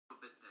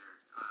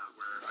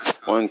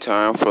One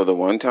time for the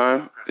one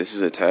time. This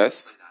is a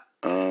test.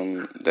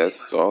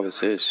 That's all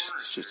this is.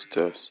 It's just a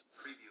test.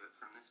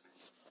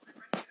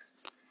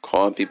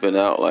 Calling people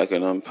out like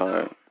an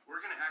umpire.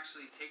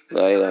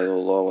 La ilaha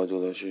illallah wa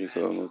la sharika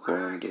lahu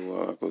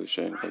wa kullu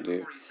shay'in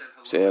qadir.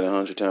 Say it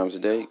 100 times a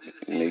day.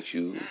 It makes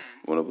you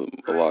one of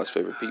Allah's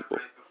favorite people.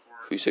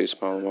 If you say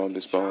subhanallah,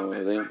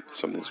 subhanallah,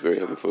 something that's very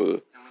heavy for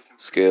the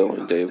scale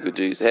and day of good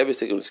deeds. The heaviest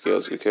thing on the scale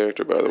is good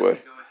character, by the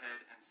way.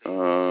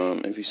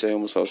 If you say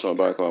almost also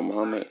about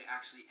Muhammad,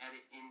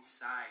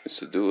 it's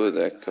to do it.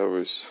 That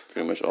covers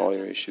pretty much all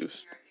your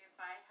issues.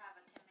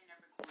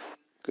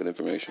 Good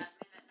information.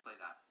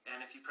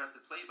 And if you press the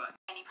play button,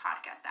 any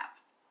podcast app.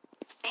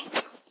 Thank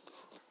you.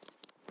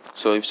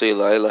 So if you say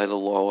la ilaha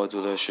illallah wa la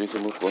sharika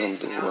lahu wa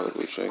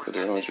kullu shay'in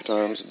qadir 100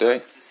 times a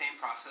day,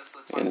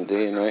 in the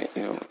day and night,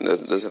 it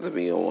doesn't have to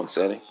be on one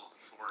setting.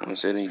 One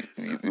setting,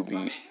 you'll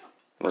be the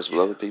most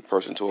beloved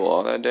person to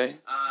Allah that day,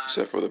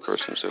 except for the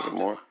person who says it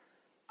more.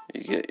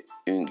 You get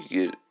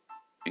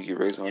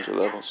raised 100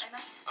 levels.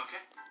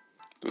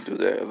 To do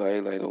that, la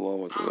ilaha illallah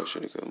wa la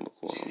sharika lahu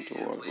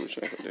wa kullu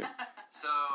shay'in qadir.